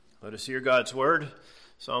Let us hear God's word,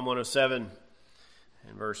 Psalm 107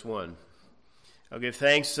 and verse 1. I'll give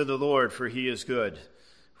thanks to the Lord, for he is good,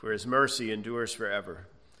 for his mercy endures forever.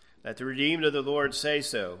 Let the redeemed of the Lord say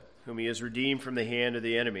so, whom he has redeemed from the hand of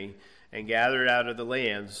the enemy, and gathered out of the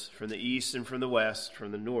lands, from the east and from the west,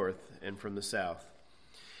 from the north and from the south.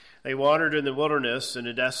 They wandered in the wilderness in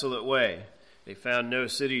a desolate way. They found no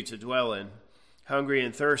city to dwell in. Hungry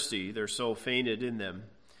and thirsty, their soul fainted in them.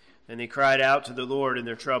 And they cried out to the Lord in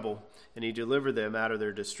their trouble, and he delivered them out of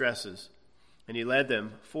their distresses. And he led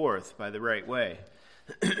them forth by the right way,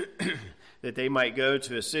 that they might go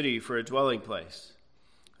to a city for a dwelling place.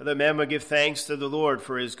 That men would give thanks to the Lord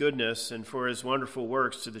for his goodness and for his wonderful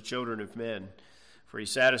works to the children of men. For he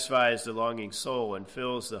satisfies the longing soul and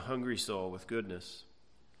fills the hungry soul with goodness.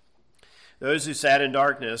 Those who sat in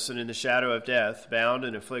darkness and in the shadow of death, bound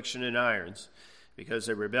in affliction and irons, because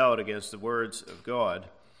they rebelled against the words of God,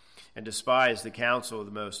 and despised the counsel of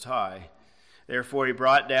the Most High. Therefore he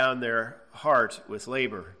brought down their heart with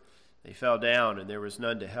labor. They fell down, and there was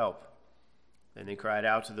none to help. Then they cried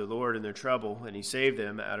out to the Lord in their trouble, and he saved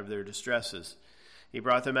them out of their distresses. He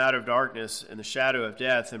brought them out of darkness and the shadow of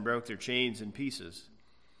death, and broke their chains in pieces.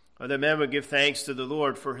 Oh, that men would give thanks to the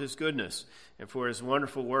Lord for his goodness, and for his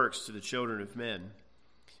wonderful works to the children of men.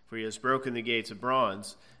 For he has broken the gates of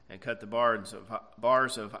bronze, and cut the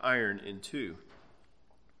bars of iron in two.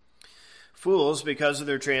 Fools, because of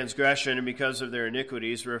their transgression and because of their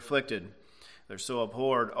iniquities, were afflicted. Their soul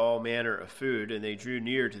abhorred all manner of food, and they drew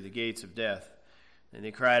near to the gates of death. And they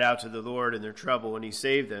cried out to the Lord in their trouble, and he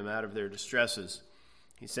saved them out of their distresses.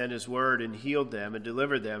 He sent his word and healed them and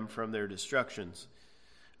delivered them from their destructions.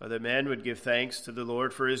 Oh, that men would give thanks to the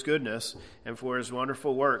Lord for his goodness and for his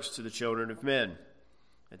wonderful works to the children of men.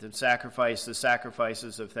 Let them sacrifice the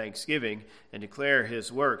sacrifices of thanksgiving and declare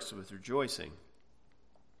his works with rejoicing.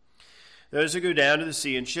 Those who go down to the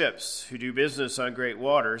sea in ships, who do business on great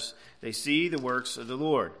waters, they see the works of the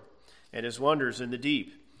Lord and his wonders in the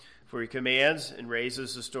deep. For he commands and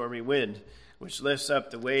raises the stormy wind, which lifts up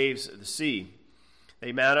the waves of the sea.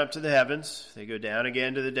 They mount up to the heavens, they go down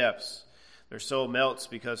again to the depths. Their soul melts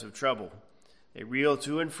because of trouble. They reel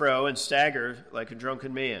to and fro and stagger like a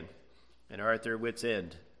drunken man, and are at their wits'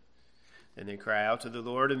 end. Then they cry out to the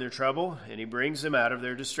Lord in their trouble, and he brings them out of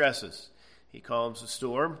their distresses. He calms the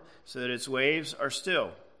storm so that its waves are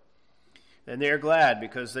still. Then they are glad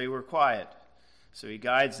because they were quiet, so he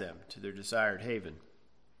guides them to their desired haven.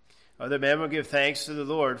 Other men will give thanks to the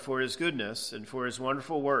Lord for his goodness and for his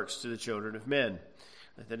wonderful works to the children of men.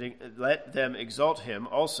 Let them exalt him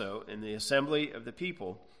also in the assembly of the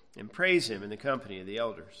people, and praise him in the company of the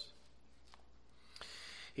elders.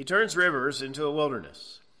 He turns rivers into a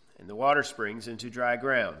wilderness, and the water springs into dry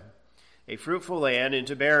ground, a fruitful land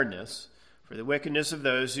into barrenness, for the wickedness of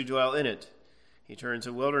those who dwell in it. He turns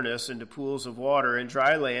a wilderness into pools of water, and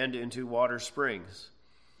dry land into water springs.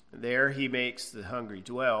 There he makes the hungry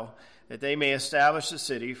dwell, that they may establish a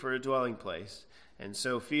city for a dwelling place, and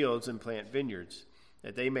sow fields and plant vineyards,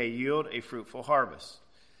 that they may yield a fruitful harvest.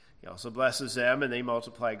 He also blesses them, and they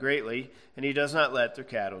multiply greatly, and he does not let their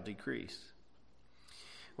cattle decrease.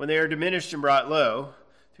 When they are diminished and brought low,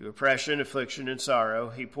 through oppression, affliction, and sorrow,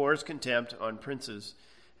 he pours contempt on princes,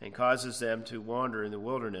 and causes them to wander in the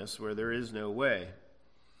wilderness where there is no way.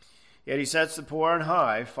 Yet he sets the poor on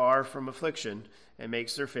high, far from affliction, and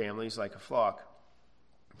makes their families like a flock.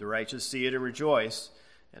 The righteous see it and rejoice,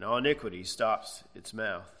 and all iniquity stops its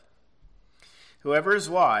mouth. Whoever is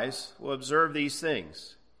wise will observe these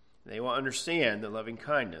things. They will understand the loving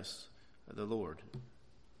kindness of the Lord.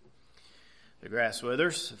 The grass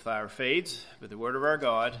withers, the flower fades, but the word of our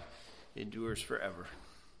God endures forever.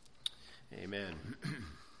 Amen.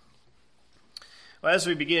 Well, as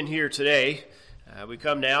we begin here today, we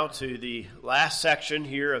come now to the last section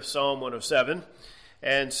here of Psalm 107.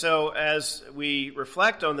 And so as we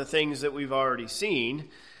reflect on the things that we've already seen,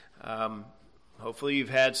 hopefully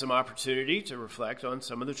you've had some opportunity to reflect on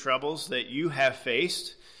some of the troubles that you have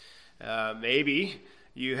faced. Maybe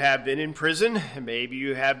you have been in prison, maybe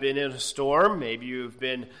you have been in a storm, maybe you've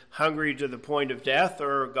been hungry to the point of death,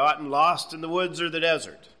 or gotten lost in the woods or the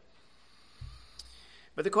desert.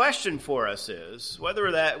 But the question for us is,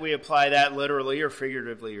 whether that we apply that literally or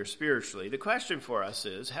figuratively or spiritually, the question for us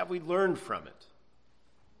is, have we learned from it?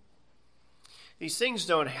 These things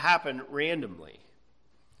don't happen randomly.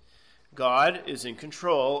 God is in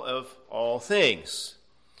control of all things.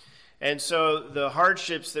 And so the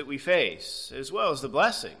hardships that we face, as well as the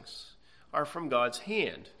blessings, are from God's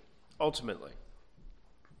hand, ultimately.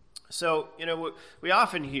 So, we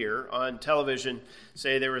often hear on television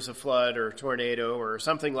say there was a flood or a tornado or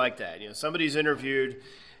something like that. Somebody's interviewed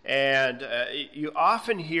And you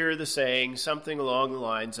often hear the saying something along the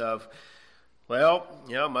lines of, well,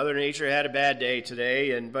 Mother Nature had a bad day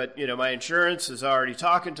today, but my insurance is already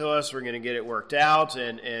talking to us. We're going to get it worked out,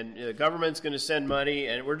 and the government's going to send money,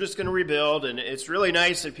 and we're just going to rebuild. And it's really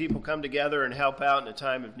nice that people come together and help out in a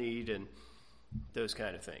time of need, and those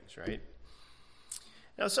kind of things, right?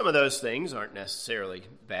 Now, some of those things aren't necessarily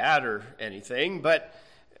bad or anything, but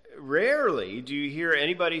rarely do you hear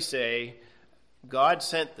anybody say, God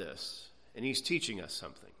sent this, and he's teaching us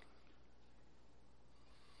something.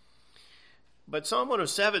 But Psalm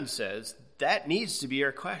 107 says that needs to be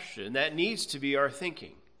our question. That needs to be our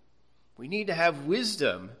thinking. We need to have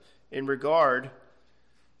wisdom in regard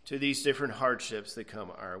to these different hardships that come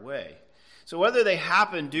our way. So whether they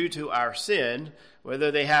happen due to our sin, whether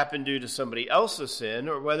they happen due to somebody else's sin,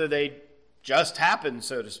 or whether they just happen,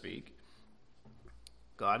 so to speak,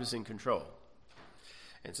 God is in control.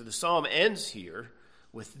 And so the psalm ends here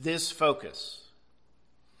with this focus.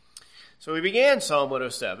 So we began Psalm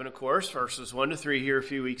 107, of course, verses 1 to 3 here a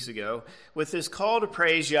few weeks ago, with this call to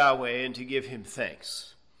praise Yahweh and to give him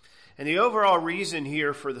thanks. And the overall reason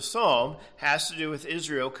here for the psalm has to do with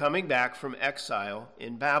Israel coming back from exile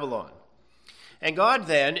in Babylon. And God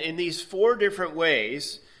then, in these 4 different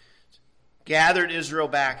ways, gathered Israel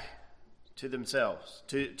back to themselves,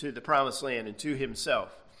 to the promised land and to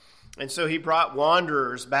himself. And so he brought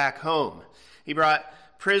wanderers back home. He brought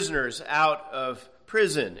prisoners out of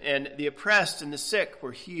prison, and the oppressed and the sick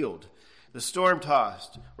were healed. The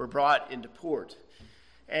storm-tossed were brought into port.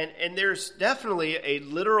 And there's definitely a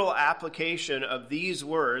literal application of these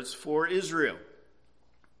words for Israel.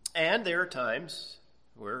 And there are times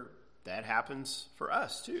where that happens for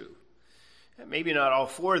us too. And maybe not all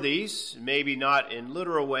 4 of these, maybe not in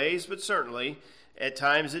literal ways, but certainly at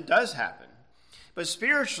times it does happen. But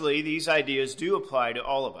spiritually, these ideas do apply to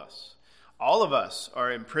all of us. All of us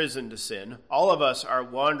are imprisoned to sin. All of us are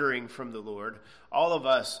wandering from the Lord. All of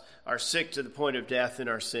us are sick to the point of death in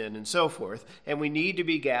our sin and so forth. And we need to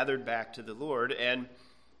be gathered back to the Lord. And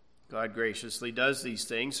God graciously does these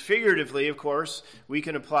things. Figuratively, of course, we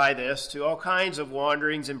can apply this to all kinds of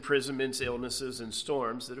wanderings, imprisonments, illnesses, and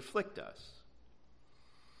storms that afflict us.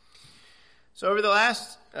 So over the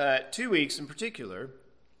last 2 weeks in particular,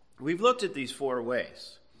 we've looked at these 4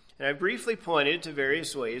 ways. And I briefly pointed to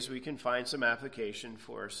various ways we can find some application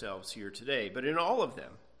for ourselves here today. But in all of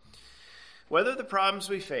them, whether the problems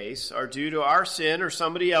we face are due to our sin or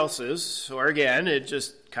somebody else's, or again, it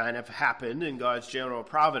just kind of happened in God's general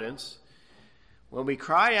providence, when we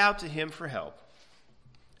cry out to him for help,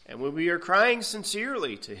 and when we are crying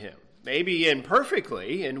sincerely to him, maybe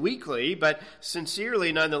imperfectly and weakly, but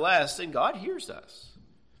sincerely nonetheless, then God hears us,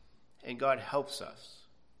 and God helps us.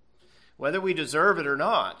 Whether we deserve it or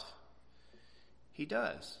not, he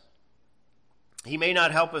does. He may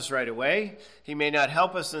not help us right away. He may not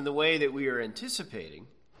help us in the way that we are anticipating,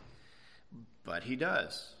 but he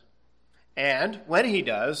does. And when he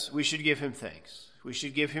does, we should give him thanks. We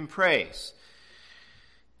should give him praise.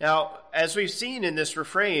 Now, as we've seen in this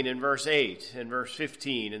refrain in verse 8 and verse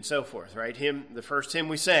 15 and so forth, right? The first hymn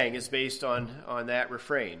we sang is based on that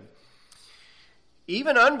refrain.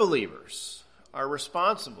 Even unbelievers are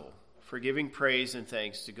responsible for giving praise and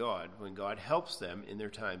thanks to God when God helps them in their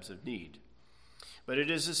times of need. But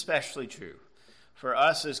it is especially true for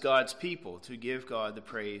us as God's people to give God the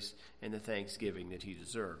praise and the thanksgiving that he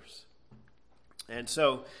deserves. And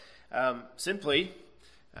so,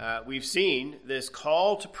 we've seen this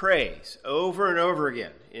call to praise over and over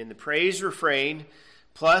again in the praise refrain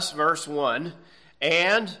plus verse 1.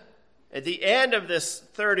 And at the end of this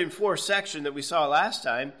 3rd and 4th section that we saw last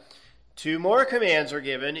time, 2 more commands are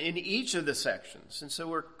given in each of the sections. And so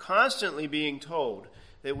we're constantly being told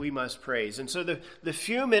that we must praise. And so the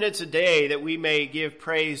few minutes a day that we may give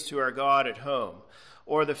praise to our God at home,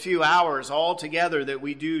 or the few hours altogether that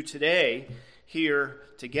we do today here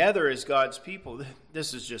together as God's people,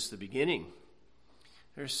 this is just the beginning.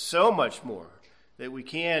 There's so much more that we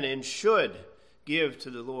can and should give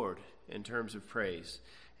to the Lord in terms of praise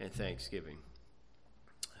and thanksgiving.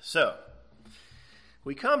 So,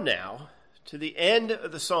 we come now to the end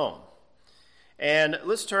of the psalm. And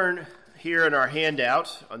let's turn here in our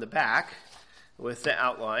handout on the back with the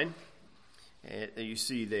outline that you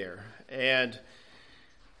see there. And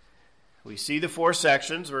we see the 4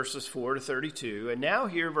 sections, verses 4 to 32, and now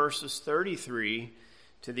here verses 33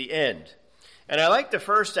 to the end. And I like the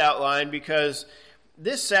first outline because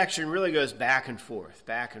this section really goes back and forth,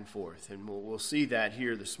 and we'll see that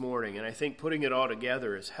here this morning. And I think putting it all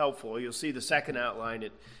together is helpful. You'll see the second outline,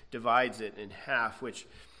 it divides it in half, which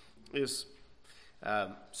is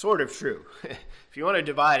sort of true. If you want to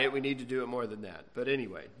divide it, we need to do it more than that. But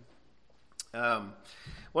anyway,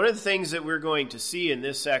 one of the things that we're going to see in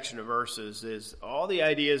this section of verses is all the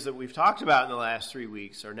ideas that we've talked about in the last 3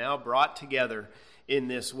 weeks are now brought together in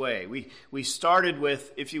this way. We started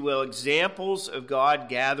with, if you will, examples of God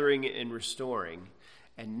gathering and restoring.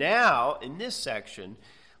 And now, in this section,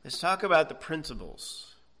 let's talk about the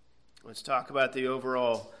principles. Let's talk about the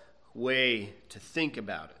overall way to think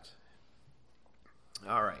about it.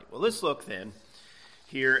 All right, well, let's look then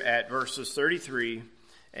here at verses 33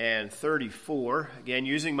 and 34. Again,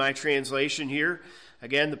 using my translation here.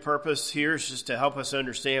 Again, the purpose here is just to help us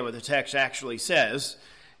understand what the text actually says.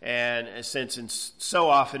 And since so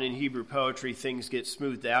often in Hebrew poetry, things get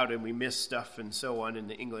smoothed out and we miss stuff and so on in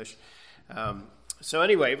the English. So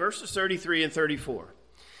anyway, verses 33 and 34.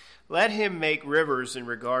 Let him make rivers in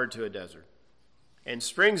regard to a desert, and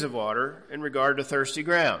springs of water in regard to thirsty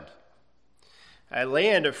ground. A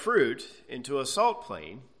land of fruit into a salt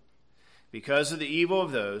plain, because of the evil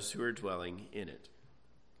of those who are dwelling in it.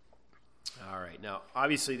 All right, now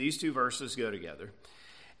obviously these two verses go together.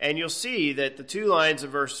 And you'll see that the two lines of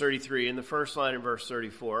verse 33 and the first line of verse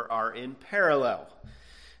 34 are in parallel.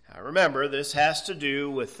 Now remember, this has to do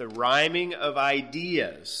with the rhyming of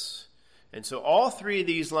ideas. And so all three of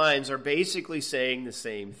these lines are basically saying the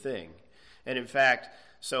same thing. And in fact,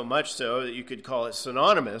 so much so that you could call it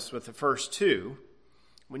synonymous with the first two.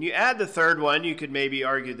 When you add the third one, you could maybe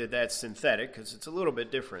argue that that's synthetic because it's a little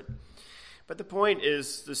bit different. But the point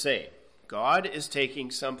is the same. God is taking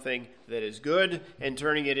something that is good and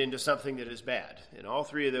turning it into something that is bad in all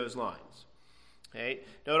three of those lines. Okay?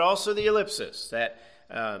 Note also the ellipsis, that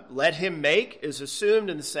let him make is assumed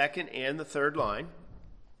in the second and the third line.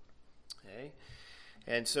 Okay?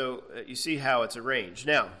 And so you see how it's arranged.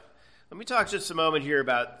 Now, let me talk just a moment here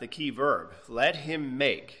about the key verb, let him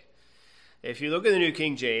make. If you look at the New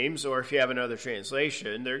King James, or if you have another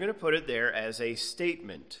translation, they're going to put it there as a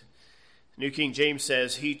statement. New King James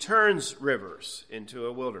says, he turns rivers into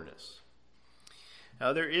a wilderness.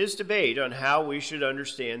 Now, there is debate on how we should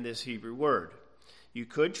understand this Hebrew word. You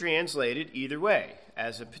could translate it either way,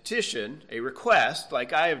 as a petition, a request,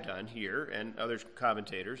 like I have done here and other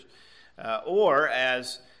commentators, or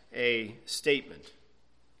as a statement.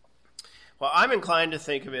 Well, I'm inclined to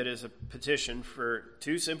think of it as a petition for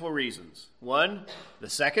two simple reasons. One, the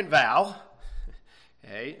second vowel.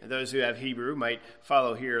 Okay, those who have Hebrew might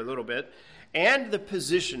follow here a little bit. And the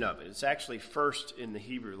position of it. It's actually first in the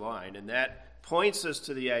Hebrew line, and that points us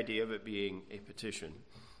to the idea of it being a petition,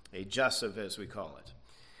 a jussive as we call it.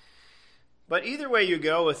 But either way you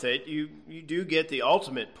go with it, you do get the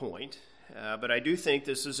ultimate point, but I do think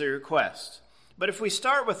this is a request. But if we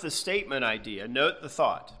start with the statement idea, note the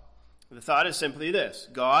thought. The thought is simply this.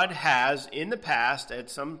 God has, in the past, at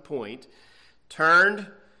some point, turned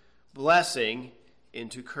blessing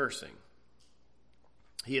into cursing.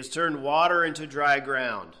 He has turned water into dry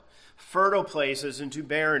ground, fertile places into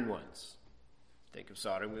barren ones. Think of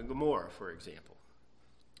Sodom and Gomorrah, for example.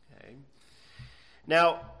 Okay.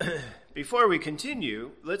 Now, before we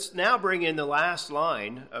continue, let's now bring in the last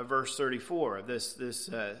line of verse 34 of this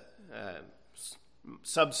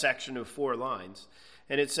subsection of 4 lines.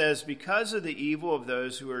 And it says, because of the evil of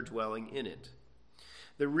those who are dwelling in it.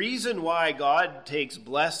 The reason why God takes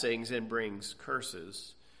blessings and brings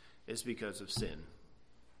curses is because of sin.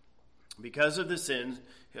 Because of the sins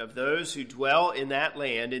of those who dwell in that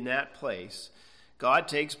land, in that place, God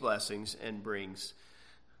takes blessings and brings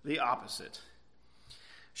the opposite.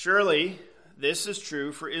 Surely, this is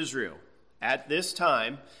true for Israel. At this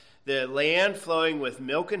time, the land flowing with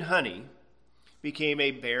milk and honey became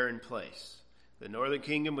a barren place. The northern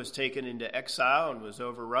kingdom was taken into exile and was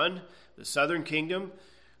overrun. The southern kingdom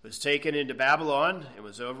was taken into Babylon and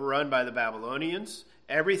was overrun by the Babylonians.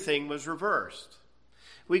 Everything was reversed.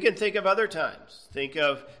 We can think of other times. Think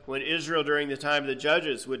of when Israel during the time of the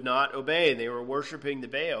judges would not obey. They were worshiping the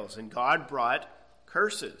Baals, and God brought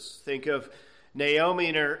curses. Think of Naomi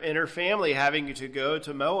and her family having to go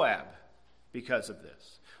to Moab because of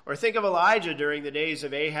this. Or think of Elijah during the days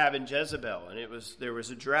of Ahab and Jezebel, and there was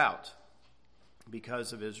a drought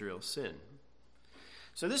because of Israel's sin.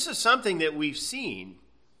 So this is something that we've seen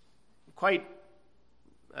quite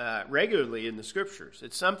regularly in the Scriptures.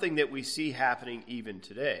 It's something that we see happening even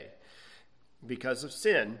today. Because of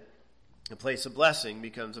sin, a place of blessing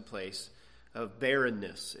becomes a place of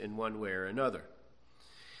barrenness in one way or another.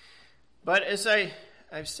 But as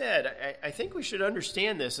I've said, I think we should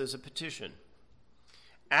understand this as a petition.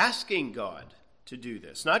 Asking God to do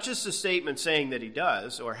this. Not just a statement saying that he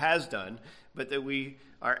does or has done, but that we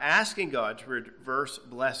are asking God to reverse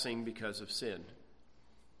blessing because of sin.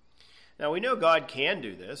 Now, we know God can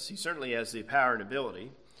do this. He certainly has the power and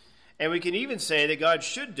ability. And we can even say that God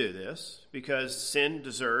should do this because sin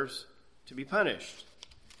deserves to be punished.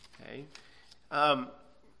 Okay?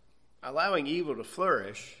 Allowing evil to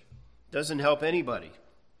flourish doesn't help anybody.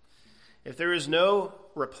 If there is no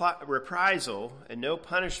reprisal and no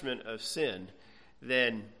punishment of sin,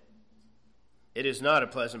 then it is not a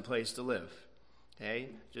pleasant place to live. Okay?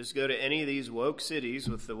 Just go to any of these woke cities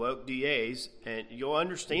with the woke DAs and you'll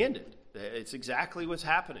understand it. It's exactly what's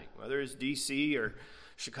happening, whether it's D.C. or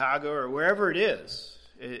Chicago or wherever it is.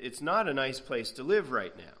 It's not a nice place to live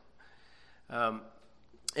right now.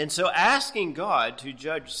 And so asking God to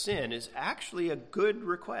judge sin is actually a good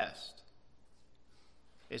request.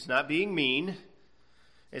 It's not being mean.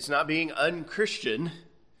 It's not being unchristian.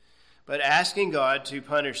 But asking God to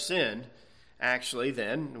punish sin actually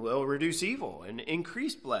then will reduce evil and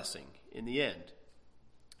increase blessing in the end.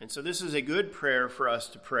 And so this is a good prayer for us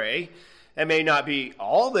to pray. It may not be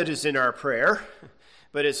all that is in our prayer,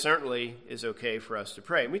 but it certainly is okay for us to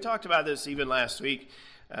pray. And we talked about this even last week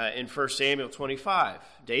in 1 Samuel 25.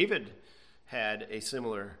 David had a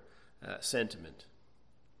similar sentiment.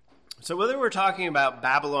 So whether we're talking about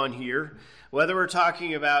Babylon here, whether we're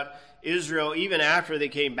talking about Israel even after they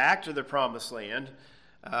came back to the promised land,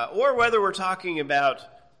 or whether we're talking about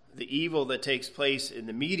the evil that takes place in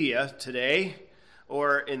the media today,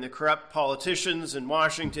 or in the corrupt politicians in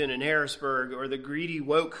Washington and Harrisburg, or the greedy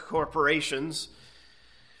woke corporations,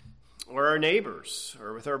 or our neighbors,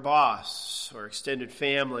 or with our boss, or extended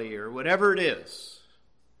family, or whatever it is.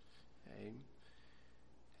 Okay?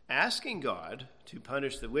 Asking God to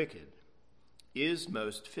punish the wicked is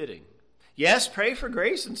most fitting. Yes, pray for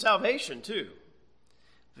grace and salvation too.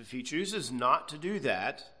 If he chooses not to do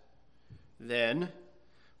that, then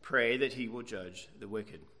pray that he will judge the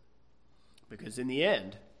wicked. Because in the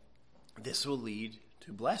end, this will lead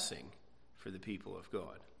to blessing for the people of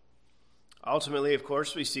God. Ultimately, of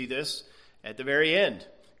course, we see this at the very end.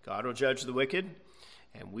 God will judge the wicked,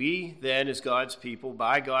 and we then, as God's people,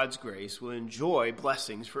 by God's grace, will enjoy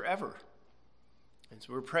blessings forever. And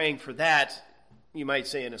so we're praying for that, you might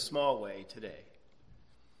say, in a small way today.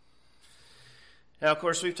 Now, of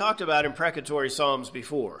course, we've talked about imprecatory psalms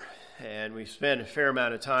before, and we've spent a fair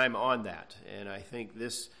amount of time on that. And I think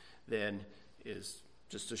this then is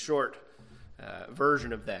just a short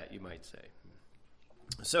version of that, you might say.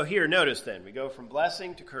 So here, notice then, we go from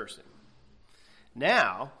blessing to cursing.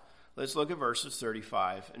 Now, let's look at verses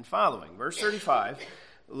 35 and following. Verse 35,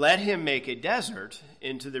 let him make a desert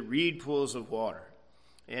into the reed pools of water,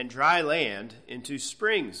 and dry land into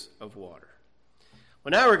springs of water.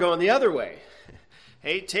 Well, now we're going the other way.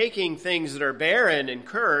 Hey, taking things that are barren and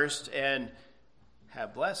cursed and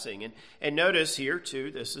have blessing. And notice here,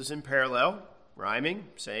 too, this is in parallel, rhyming,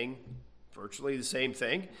 saying virtually the same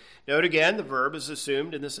thing. Note again, the verb is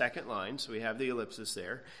assumed in the second line, so we have the ellipsis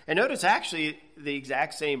there. And notice actually the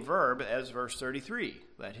exact same verb as verse 33,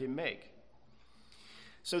 let him make.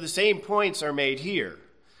 So the same points are made here.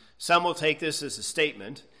 Some will take this as a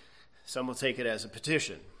statement. Some will take it as a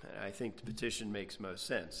petition. And I think the petition makes most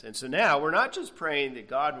sense. And so now we're not just praying that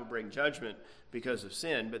God will bring judgment because of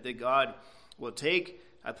sin, but that God will take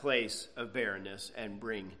a place of barrenness and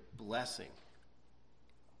bring blessing.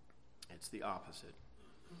 It's the opposite.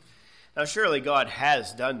 Now, surely God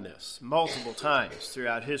has done this multiple times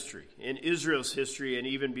throughout history, in Israel's history and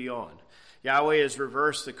even beyond. Yahweh has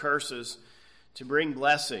reversed the curses to bring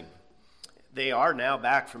blessing. They are now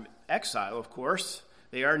back from exile, of course.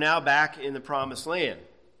 They are now back in the promised land.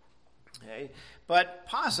 Okay? But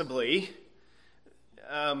possibly,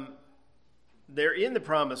 they're in the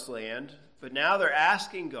promised land, but now they're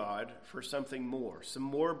asking God for something more, some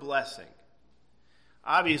more blessing.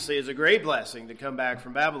 Obviously, it's a great blessing to come back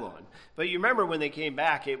from Babylon. But you remember when they came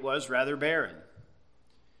back, it was rather barren.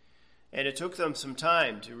 And it took them some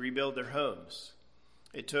time to rebuild their homes.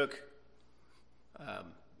 It took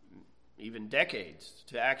even decades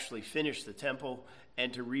to actually finish the temple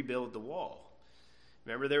and to rebuild the wall.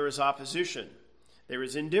 Remember, there was opposition. There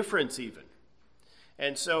was indifference even.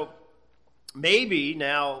 And so maybe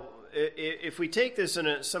now, if we take this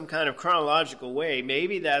in some kind of chronological way,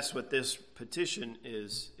 maybe that's what this petition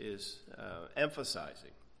is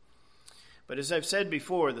emphasizing. But as I've said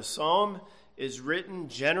before, the psalm is written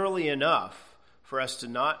generally enough for us to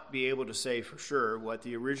not be able to say for sure what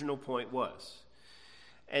the original point was.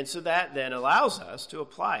 And so that then allows us to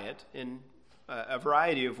apply it in a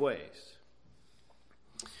variety of ways.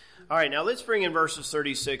 All right, now let's bring in verses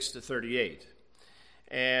 36 to 38.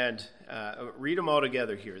 And read them all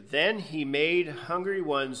together here. Then he made hungry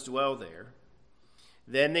ones dwell there.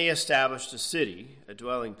 Then they established a city, a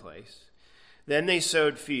dwelling place. Then they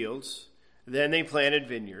sowed fields. Then they planted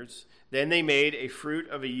vineyards. Then they made a fruit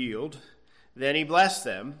of a yield. Then he blessed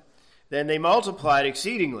them. Then they multiplied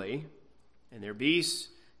exceedingly, and their beasts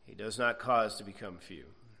he does not cause to become few.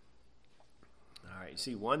 All right, you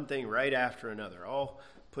see one thing right after another, all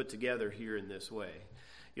put together here in this way.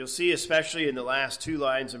 You'll see, especially in the last two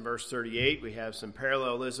lines in verse 38, we have some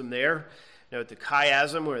parallelism there. Note the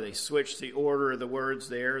chiasm, where they switch the order of the words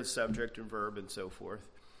there, the subject and verb and so forth.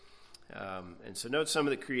 And so note some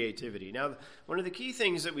of the creativity. Now, one of the key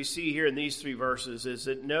things that we see here in these three verses is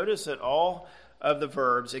that notice that all of the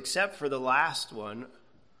verbs, except for the last one,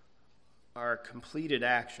 are completed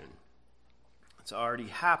action. It's already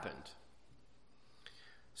happened.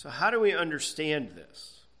 So how do we understand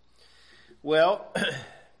this? Well,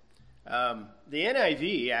 the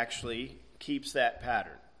NIV actually keeps that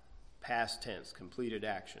pattern, past tense, completed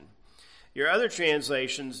action. Your other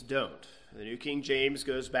translations don't. The New King James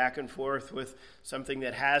goes back and forth with something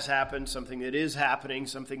that has happened, something that is happening,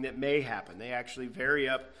 something that may happen. They actually vary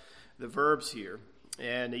up the verbs here.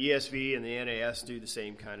 And the ESV and the NAS do the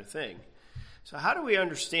same kind of thing. So how do we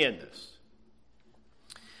understand this?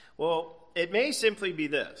 Well, it may simply be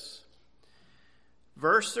this.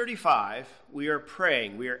 Verse 35, we are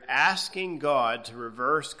praying. We are asking God to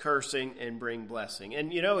reverse cursing and bring blessing.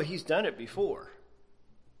 And you know, he's done it before.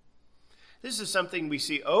 This is something we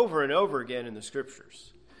see over and over again in the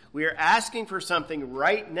scriptures. We are asking for something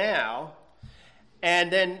right now,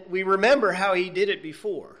 and then we remember how he did it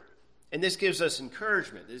before. And this gives us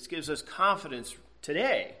encouragement. This gives us confidence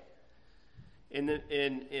today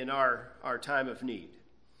in our time of need.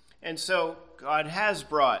 And so God has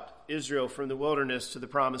brought Israel from the wilderness to the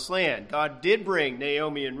promised land. God did bring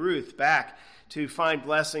Naomi and Ruth back to find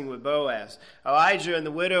blessing with Boaz. Elijah and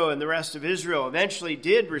the widow and the rest of Israel eventually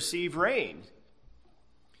did receive rain.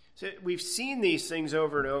 So we've seen these things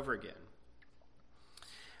over and over again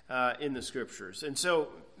in the scriptures. And so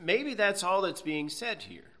maybe that's all that's being said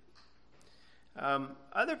here.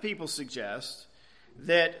 Other people suggest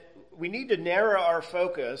that we need to narrow our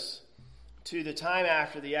focus to the time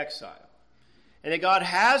after the exile. And that God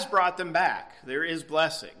has brought them back. There is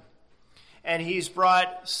blessing. And he's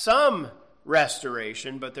brought some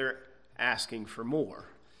restoration, but they're asking for more.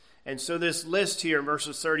 And so this list here in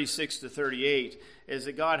verses 36 to 38 is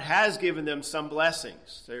that God has given them some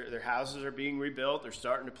blessings. Their houses are being rebuilt. They're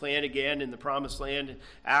starting to plant again in the promised land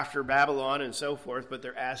after Babylon and so forth, but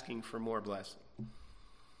they're asking for more blessing.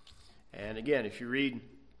 And again, if you read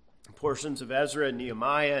portions of Ezra and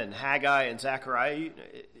Nehemiah and Haggai and Zechariah,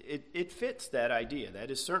 it fits that idea.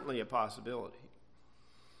 That is certainly a possibility.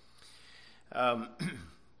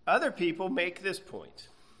 Other people make this point,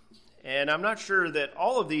 and I'm not sure that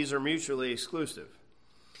all of these are mutually exclusive.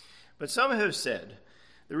 But some have said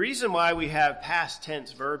the reason why we have past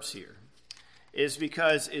tense verbs here is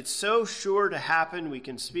because it's so sure to happen, we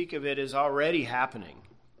can speak of it as already happening,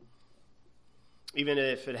 even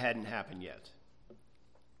if it hadn't happened yet.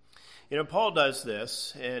 You know, Paul does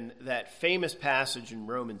this in that famous passage in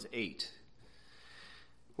Romans 8.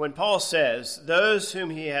 When Paul says, those whom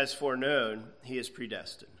he has foreknown, he has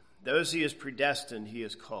predestined. Those he has predestined, he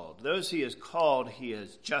has called. Those he has called, he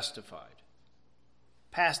has justified.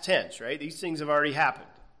 Past tense, right? These things have already happened.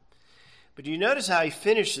 But do you notice how he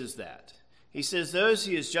finishes that? He says, those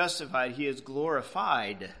he has justified, he has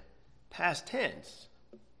glorified. Past tense.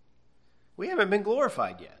 We haven't been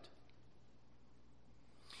glorified yet.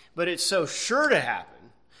 But it's so sure to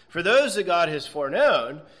happen for those that God has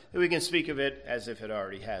foreknown that we can speak of it as if it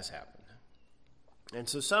already has happened. And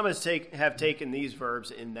so some have taken these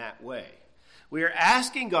verbs in that way. We are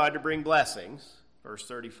asking God to bring blessings, verse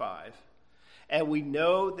 35, and we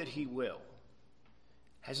know that he will.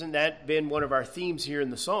 Hasn't that been one of our themes here in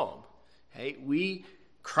the psalm? Hey, we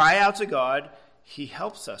cry out to God, he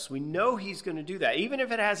helps us. We know he's going to do that, even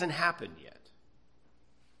if it hasn't happened yet.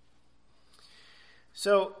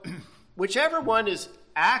 So, whichever one is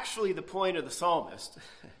actually the point of the psalmist,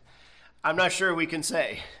 I'm not sure we can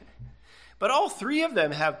say. But all three of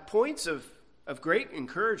them have points of great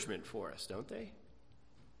encouragement for us, don't they?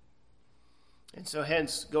 And so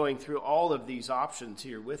hence going through all of these options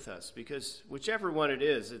here with us, because whichever one it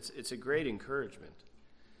is, it's a great encouragement.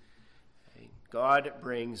 God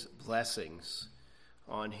brings blessings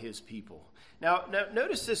on his people. Now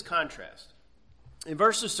notice this contrast. In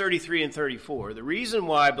verses 33 and 34, the reason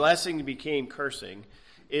why blessing became cursing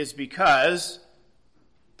is because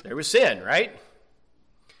there was sin, right?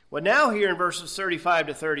 Well, now here in verses 35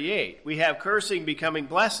 to 38, we have cursing becoming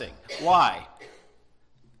blessing. Why?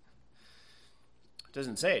 It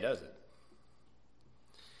doesn't say, does it?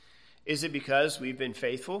 Is it because we've been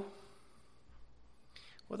faithful?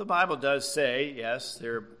 Well, the Bible does say, yes,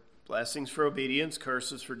 there are Blessings for obedience,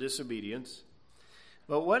 curses for disobedience.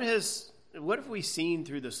 But what have we seen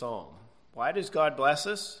through the psalm? Why does God bless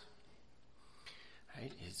us?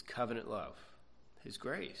 Right? His covenant love, his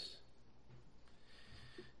grace.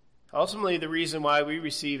 Ultimately, the reason why we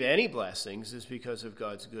receive any blessings is because of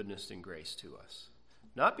God's goodness and grace to us.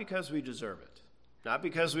 Not because we deserve it, not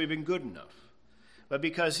because we've been good enough, but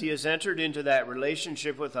because he has entered into that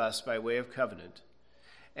relationship with us by way of covenant,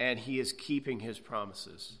 and he is keeping his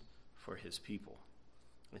promises for his people.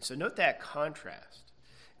 And so note that contrast.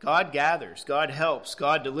 God gathers, God helps,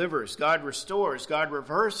 God delivers, God restores, God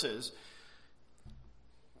reverses,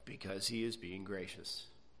 because he is being gracious.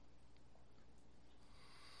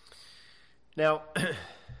 Now,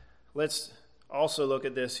 let's also look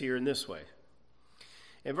at this here in this way.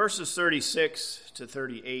 In verses 36 to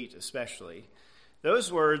 38 especially,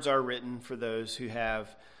 those words are written for those who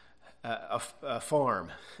have a farm,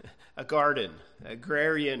 a garden,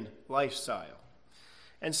 agrarian lifestyle.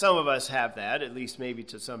 And some of us have that, at least maybe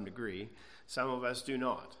to some degree. Some of us do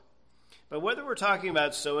not. But whether we're talking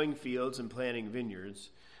about sowing fields and planting vineyards,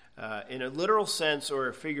 in a literal sense or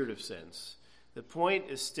a figurative sense, the point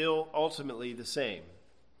is still ultimately the same.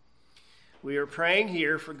 We are praying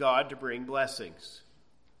here for God to bring blessings,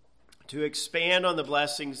 to expand on the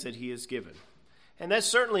blessings that he has given. And that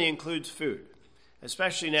certainly includes food,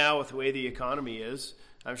 especially now with the way the economy is.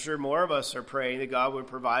 I'm sure more of us are praying that God would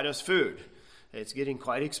provide us food. It's getting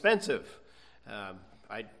quite expensive.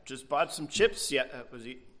 I just bought some chips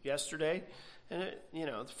yesterday, and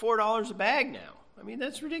it's $4 a bag now. I mean,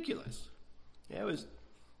 that's ridiculous. It was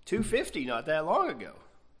 $2.50 not that long ago.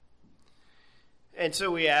 And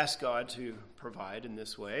so we ask God to provide in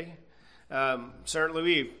this way. Certainly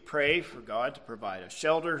we pray for God to provide us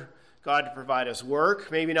shelter, God to provide us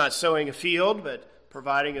work, maybe not sowing a field, but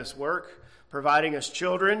providing us work, providing us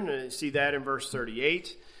children. You see that in verse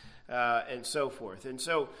 38, and so forth. And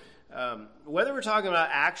so whether we're talking about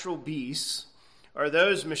actual beasts or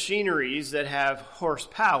those machineries that have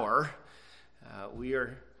horsepower, we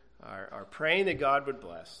are praying that God would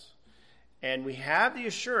bless. And we have the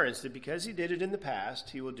assurance that because he did it in the past,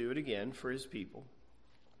 he will do it again for his people.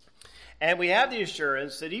 And we have the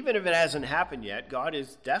assurance that even if it hasn't happened yet, God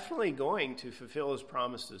is definitely going to fulfill his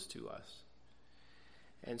promises to us.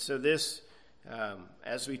 And so this,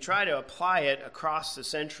 as we try to apply it across the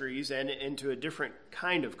centuries and into a different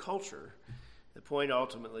kind of culture, the point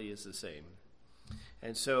ultimately is the same.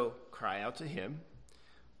 And so cry out to him,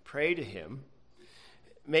 pray to him.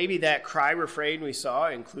 Maybe that cry refrain we saw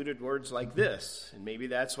included words like this, and maybe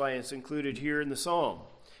that's why it's included here in the psalm,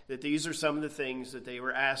 that these are some of the things that they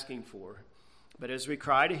were asking for. But as we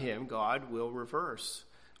cry to him, God will reverse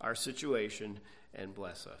our situation and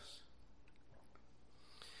bless us.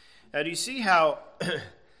 Now, do you see how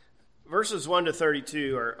verses 1 to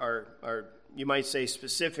 32 are, you might say,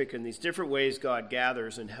 specific in these different ways God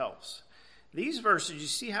gathers and helps? These verses, you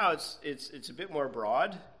see how it's a bit more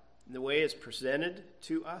broad in the way it's presented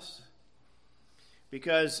to us?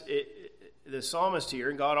 Because the psalmist here,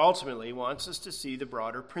 and God ultimately, wants us to see the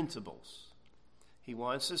broader principles. He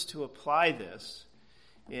wants us to apply this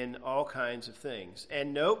in all kinds of things.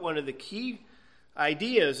 And note, one of the key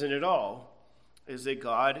ideas in it all is that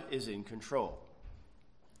God is in control.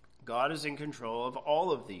 God is in control of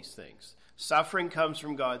all of these things. Suffering comes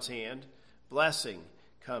from God's hand. Blessing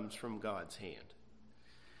comes from God's hand.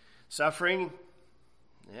 Suffering,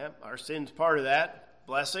 our sin's part of that.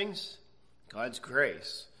 Blessings, God's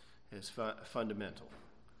grace is fundamental.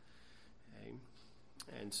 Okay?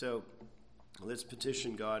 And so let's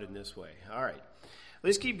petition God in this way. All right,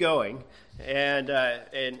 let's keep going and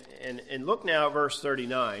look now at verse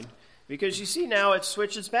 39, because you see now it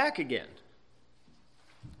switches back again.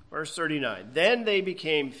 Verse 39, then they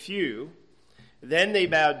became few, then they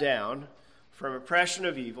bowed down from oppression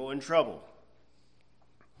of evil and trouble.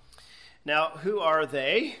 Now, who are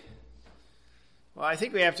they? Well, I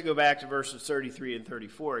think we have to go back to verses 33 and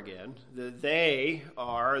 34 again. They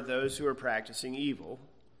are those who are practicing evil,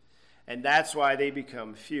 and that's why they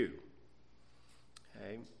become few.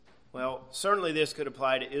 Okay. Well, certainly this could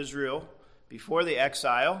apply to Israel before the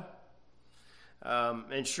exile,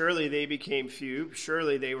 and surely they became few.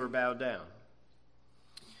 Surely they were bowed down.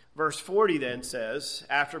 Verse 40 then says,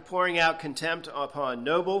 after pouring out contempt upon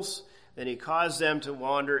nobles, then he caused them to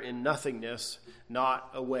wander in nothingness, not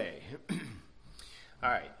away. All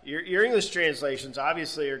right, your English translations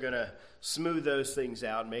obviously are going to smooth those things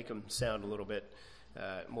out and make them sound a little bit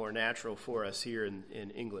more natural for us here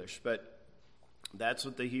in English. But that's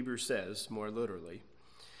what the Hebrew says, more literally.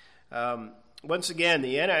 Once again,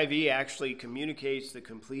 the NIV actually communicates the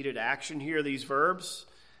completed action here, these verbs.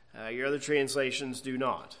 Your other translations do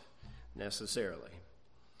not. necessarily.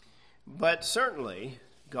 But certainly,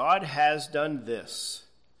 God has done this.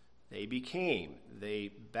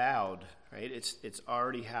 They bowed, right? It's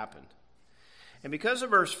already happened. And because of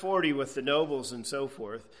verse 40 with the nobles and so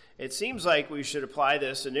forth, it seems like we should apply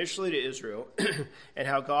this initially to Israel and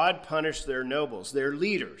how God punished their nobles, their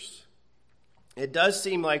leaders. It does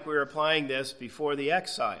seem like we're applying this before the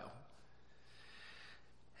exile.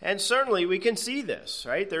 And certainly we can see this,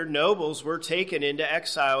 right? Their nobles were taken into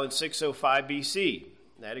exile in 605 BC.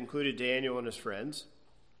 That included Daniel and his friends.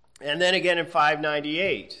 And then again in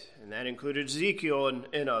 598, and that included Ezekiel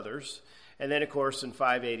and others. And then, of course, in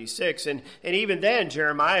 586. And even then,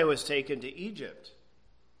 Jeremiah was taken to Egypt.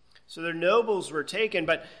 So their nobles were taken,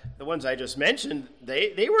 but the ones I just mentioned,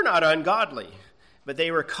 they were not ungodly. But they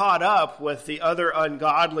were caught up with the other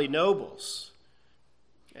ungodly nobles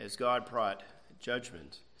as God brought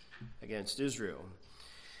judgment against Israel.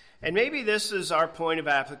 And maybe this is our point of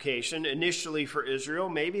application initially for Israel.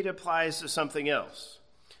 Maybe it applies to something else.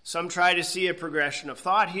 Some try to see a progression of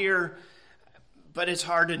thought here, but it's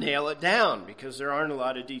hard to nail it down because there aren't a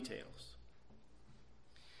lot of details.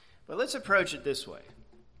 But let's approach it this way.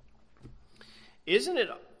 Isn't it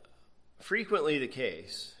frequently the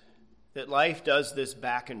case that life does this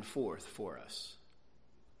back and forth for us?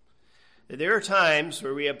 That there are times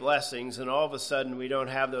where we have blessings and all of a sudden we don't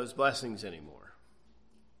have those blessings anymore.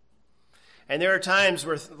 And there are times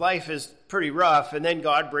where life is pretty rough and then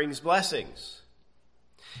God brings blessings.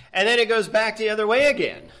 And then it goes back the other way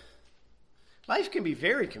again. Life can be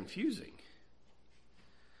very confusing.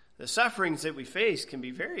 The sufferings that we face can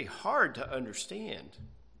be very hard to understand.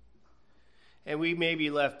 And we may be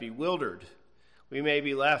left bewildered. We may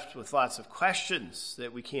be left with lots of questions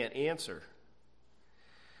that we can't answer.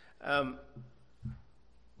 But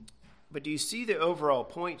do you see the overall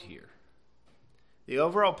point here? The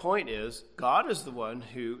overall point is God is the one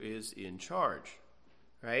who is in charge,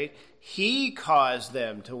 right? He caused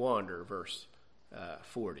them to wander, verse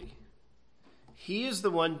 40. He is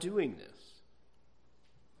the one doing this.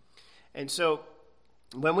 And so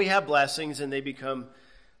when we have blessings and they become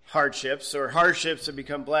hardships, or hardships have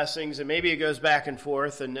become blessings, and maybe it goes back and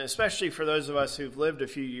forth, and especially for those of us who've lived a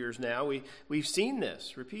few years now, we've seen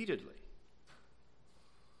this repeatedly.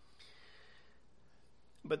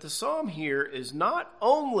 But the psalm here is not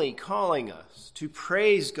only calling us to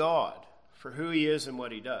praise God for who he is and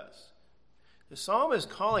what he does. The psalm is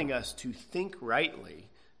calling us to think rightly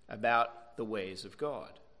about the ways of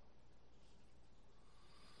God.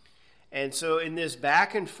 And so in this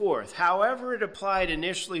back and forth, however it applied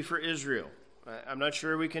initially for Israel, I'm not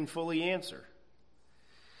sure we can fully answer.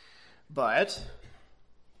 But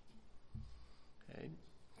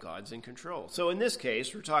God's in control. So in this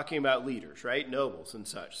case, we're talking about leaders, right? Nobles and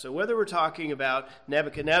such. So whether we're talking about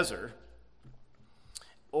Nebuchadnezzar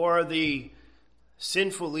or the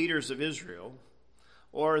sinful leaders of Israel,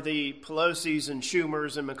 or the Pelosi's and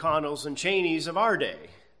Schumers and McConnells and Cheneys of our day,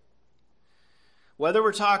 whether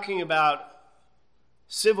we're talking about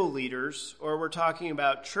civil leaders or we're talking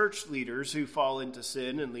about church leaders who fall into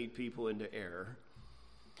sin and lead people into error,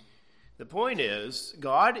 the point is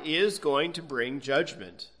God is going to bring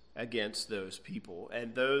judgment against those people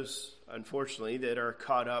and those, unfortunately, that are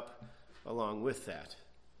caught up along with that.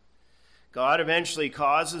 God eventually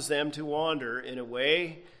causes them to wander in a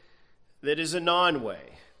way that is a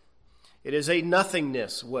non-way. It is a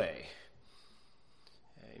nothingness way.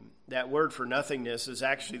 That word for nothingness is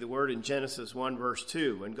actually the word in Genesis 1 verse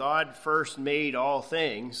 2. When God first made all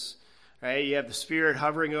things, right, you have the Spirit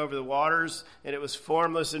hovering over the waters, and it was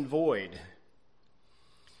formless and void.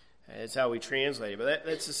 That's how we translate it. But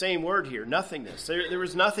that's the same word here, nothingness. There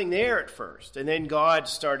was nothing there at first, and then God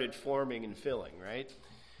started forming and filling, right?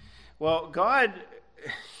 Well, God,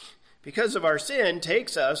 because of our sin,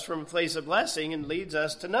 takes us from a place of blessing and leads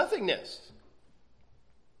us to nothingness.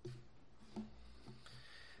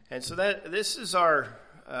 And so this is our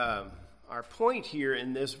point here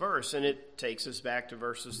in this verse, and it takes us back to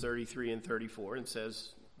verses 33 and 34 and says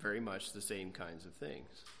very much the same kinds of things.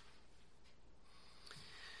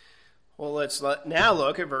 Well, let's now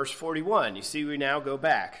look at verse 41. You see, we now go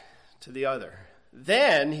back to the other.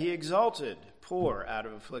 Then he exalted poor out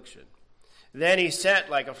of affliction. Then he set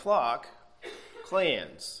like a flock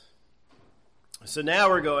clans. So now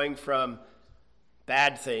we're going from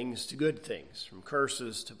bad things to good things, from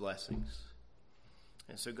curses to blessings.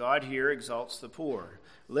 And so God here exalts the poor,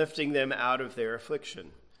 lifting them out of their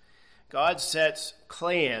affliction. God sets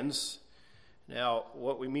clans. Now,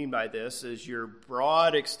 what we mean by this is your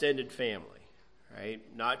broad extended family, right?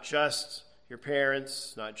 Not just your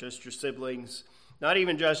parents, not just your siblings, not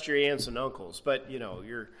even just your aunts and uncles, but,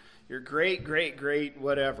 your great, great, great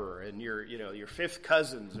whatever, and your fifth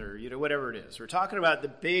cousins, or whatever it is. We're talking about the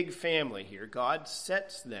big family here. God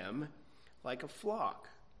sets them like a flock.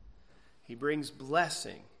 He brings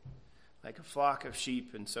blessing like a flock of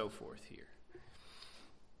sheep and so forth here.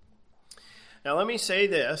 Now let me say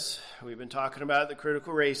this. We've been talking about the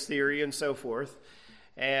critical race theory and so forth,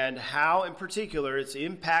 and how in particular it's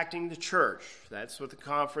impacting the church. That's what the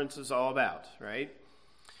conference is all about, right?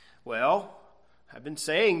 Well, I've been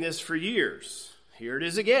saying this for years. Here it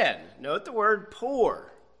is again. Note the word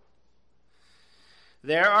poor.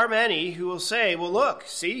 There are many who will say, well, look,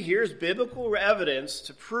 see, here's biblical evidence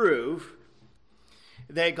to prove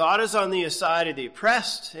that God is on the side of the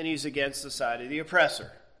oppressed and he's against the side of the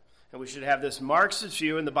oppressor. And we should have this Marxist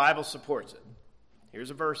view, and the Bible supports it. Here's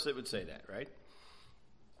a verse that would say that, right?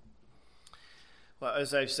 Well,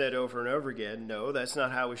 as I've said over and over again, no, that's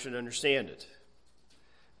not how we should understand it.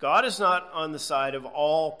 God is not on the side of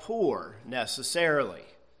all poor, necessarily.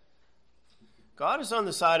 God is on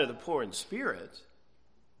the side of the poor in spirit,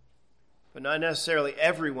 but not necessarily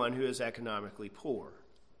everyone who is economically poor.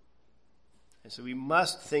 And so we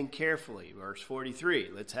must think carefully. Verse 43,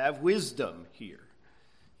 let's have wisdom here,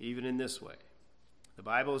 even in this way. The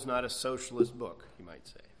Bible is not a socialist book, you might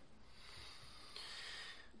say.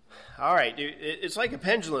 All right, it's like a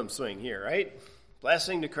pendulum swing here, right?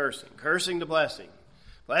 Blessing to cursing, cursing to blessing.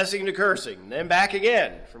 Blessing to cursing, then back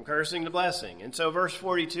again from cursing to blessing. And so verse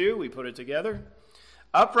 42, we put it together.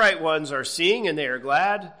 Upright ones are seeing and they are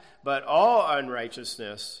glad, but all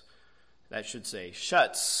unrighteousness, that should say,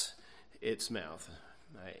 shuts its mouth.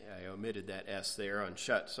 I omitted that S there on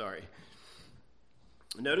shut, sorry.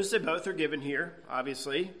 Notice that both are given here,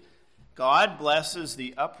 obviously. God blesses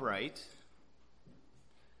the upright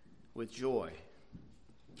with joy.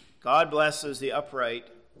 God blesses the upright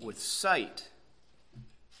with sight.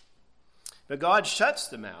 But God shuts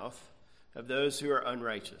the mouth of those who are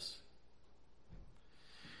unrighteous.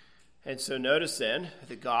 And so notice then,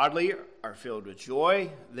 the godly are filled with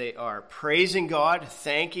joy. They are praising God,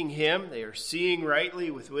 thanking him. They are seeing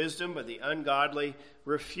rightly with wisdom, but the ungodly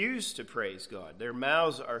refuse to praise God. Their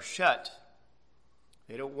mouths are shut.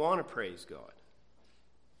 They don't want to praise God.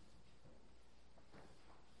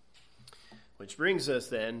 Which brings us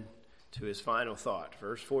then to his final thought,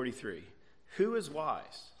 verse 43. Who is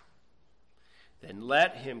wise? Then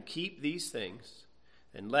let him keep these things,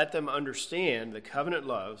 and let them understand the covenant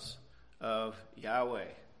loves of Yahweh.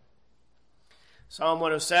 Psalm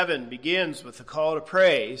 107 begins with a call to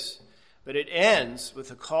praise, but it ends with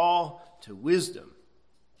a call to wisdom.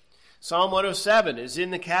 Psalm 107 is in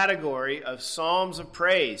the category of psalms of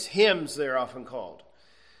praise. Hymns, they're often called.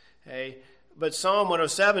 Okay? But Psalm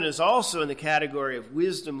 107 is also in the category of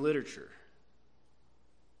wisdom literature.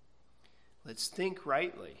 Let's think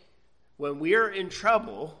rightly. When we are in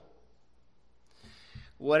trouble,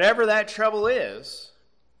 whatever that trouble is,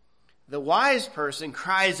 the wise person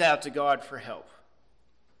cries out to God for help.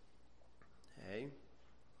 Okay?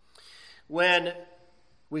 When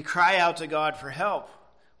we cry out to God for help,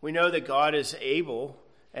 we know that God is able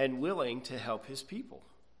and willing to help his people.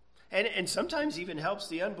 And sometimes even helps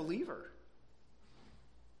the unbeliever.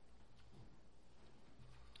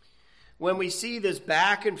 When we see this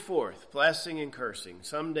back and forth, blessing and cursing,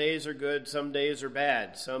 some days are good, some days are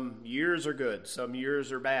bad, some years are good, some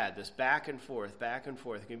years are bad, this back and forth,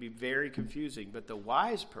 it can be very confusing. But the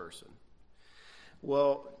wise person,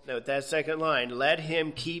 well, note that second line, let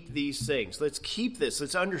him keep these things. Let's keep this,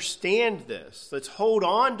 let's understand this, let's hold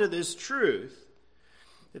on to this truth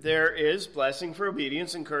that there is blessing for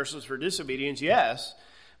obedience and curses for disobedience, yes,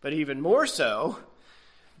 but even more so,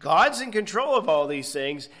 God's in control of all these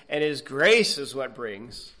things, and his grace is what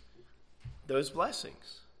brings those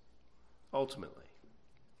blessings, ultimately.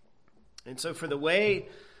 And so for the way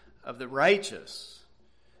of the righteous,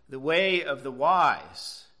 the way of the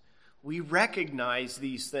wise, we recognize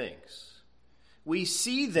these things. We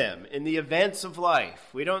see them in the events of life.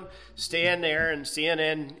 We don't stand there and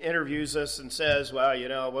CNN interviews us and says,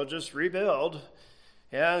 well, we'll just rebuild.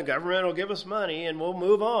 Yeah, the government will give us money and we'll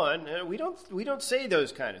move on. We don't say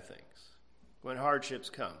those kind of things when hardships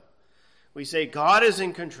come. We say, God is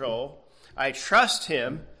in control. I trust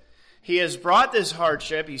him. He has brought this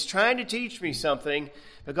hardship. He's trying to teach me something.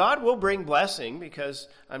 But God will bring blessing because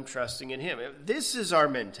I'm trusting in him. This is our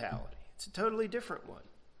mentality. It's a totally different one.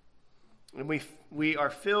 And we are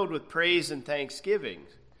filled with praise and thanksgiving,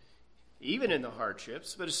 even in the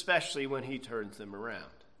hardships, but especially when he turns them around.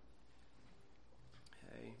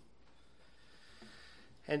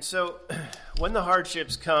 And so, when the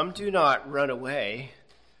hardships come, do not run away.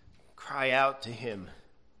 Cry out to him.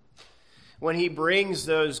 when he brings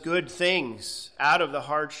those good things out of the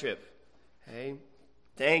hardship, okay,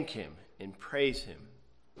 thank him and praise him.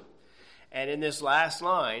 And in this last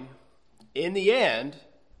line, in the end,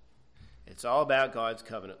 it's all about God's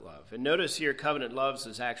covenant love. And notice here, covenant loves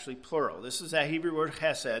is actually plural. This is that Hebrew word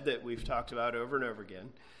chesed that we've talked about over and over again.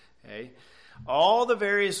 Okay? All the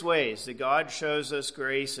various ways that God shows us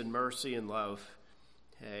grace and mercy and love.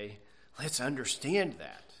 Okay? Let's understand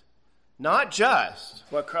that. Not just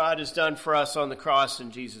what God has done for us on the cross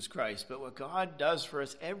in Jesus Christ, but what God does for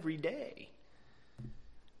us every day.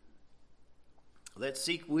 Let's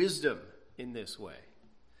seek wisdom in this way.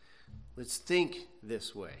 Let's think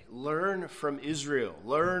this way. Learn from Israel.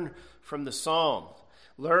 Learn from the Psalms.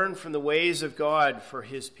 Learn from the ways of God for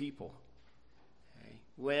his people. Okay?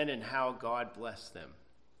 When and how God blessed them.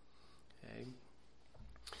 Okay?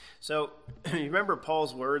 So, you remember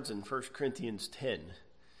Paul's words in 1 Corinthians 10.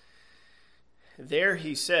 There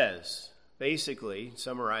he says, basically,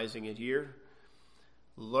 summarizing it here,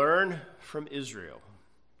 learn from Israel.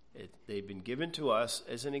 They've been given to us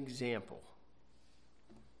as an example.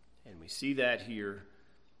 And we see that here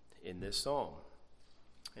in this psalm.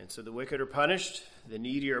 And so the wicked are punished, the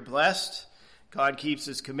needy are blessed, God keeps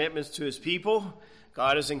his commitments to his people,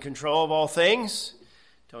 God is in control of all things.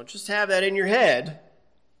 Don't just have that in your head.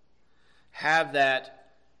 Have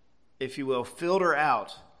that, if you will, filter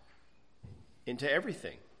out into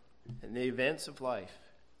everything and the events of life.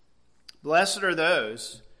 Blessed are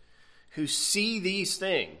those who see these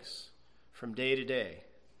things from day to day.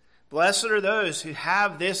 Blessed are those who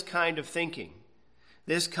have this kind of thinking,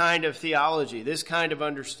 this kind of theology, this kind of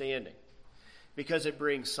understanding, because it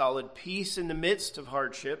brings solid peace in the midst of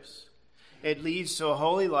hardships. It leads to a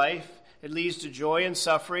holy life. It leads to joy in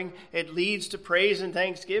suffering. It leads to praise and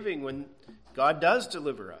thanksgiving when God does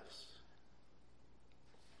deliver us.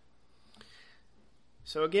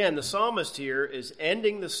 So again, the psalmist here is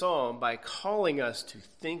ending the psalm by calling us to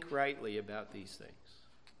think rightly about these things.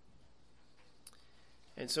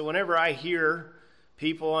 And so whenever I hear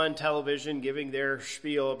people on television giving their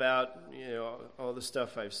spiel about, all the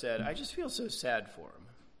stuff I've said, I just feel so sad for them.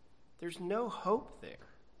 There's no hope there.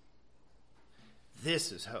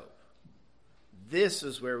 This is hope. This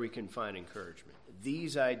is where we can find encouragement.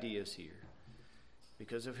 These ideas here.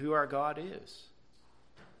 Because of who our God is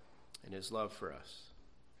and his love for us.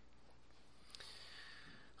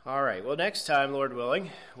 All right, well, next time, Lord willing,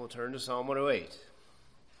 we'll turn to Psalm 108.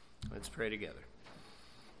 Let's pray together.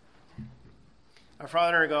 Our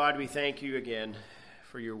Father and our God, we thank you again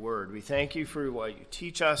for your word. We thank you for what you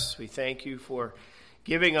teach us. We thank you for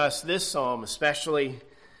giving us this psalm especially.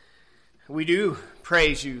 We do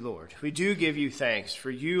praise you, Lord. We do give you thanks, for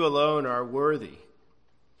you alone are worthy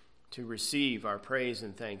to receive our praise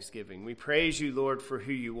and thanksgiving. We praise you, Lord, for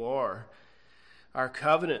who you are, our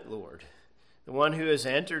covenant, Lord, the one who has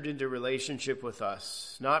entered into relationship with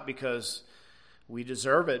us, not because we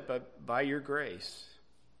deserve it, but by your grace.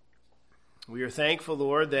 We are thankful,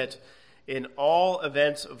 Lord, that in all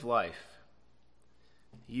events of life,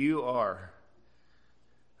 you are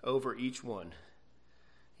over each one.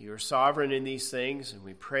 You are sovereign in these things, and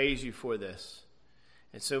we praise you for this.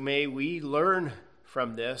 And so may we learn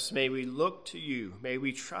from this. May we look to you. May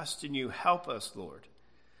we trust in you. Help us, Lord,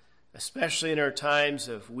 especially in our times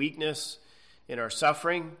of weakness, in our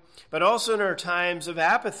suffering, but also in our times of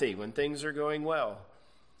apathy when things are going well.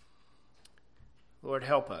 Lord,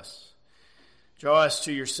 help us. Draw us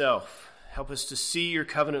to yourself. Help us to see your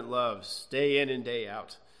covenant loves day in and day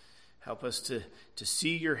out. Help us to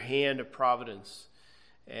see your hand of providence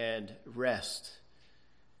and rest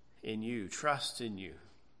in you, trust in you.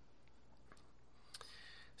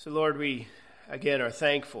 So, Lord, we again are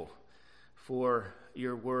thankful for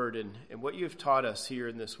your word and what you have taught us here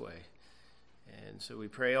in this way. And so we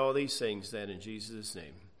pray all these things then in Jesus'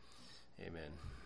 name. Amen.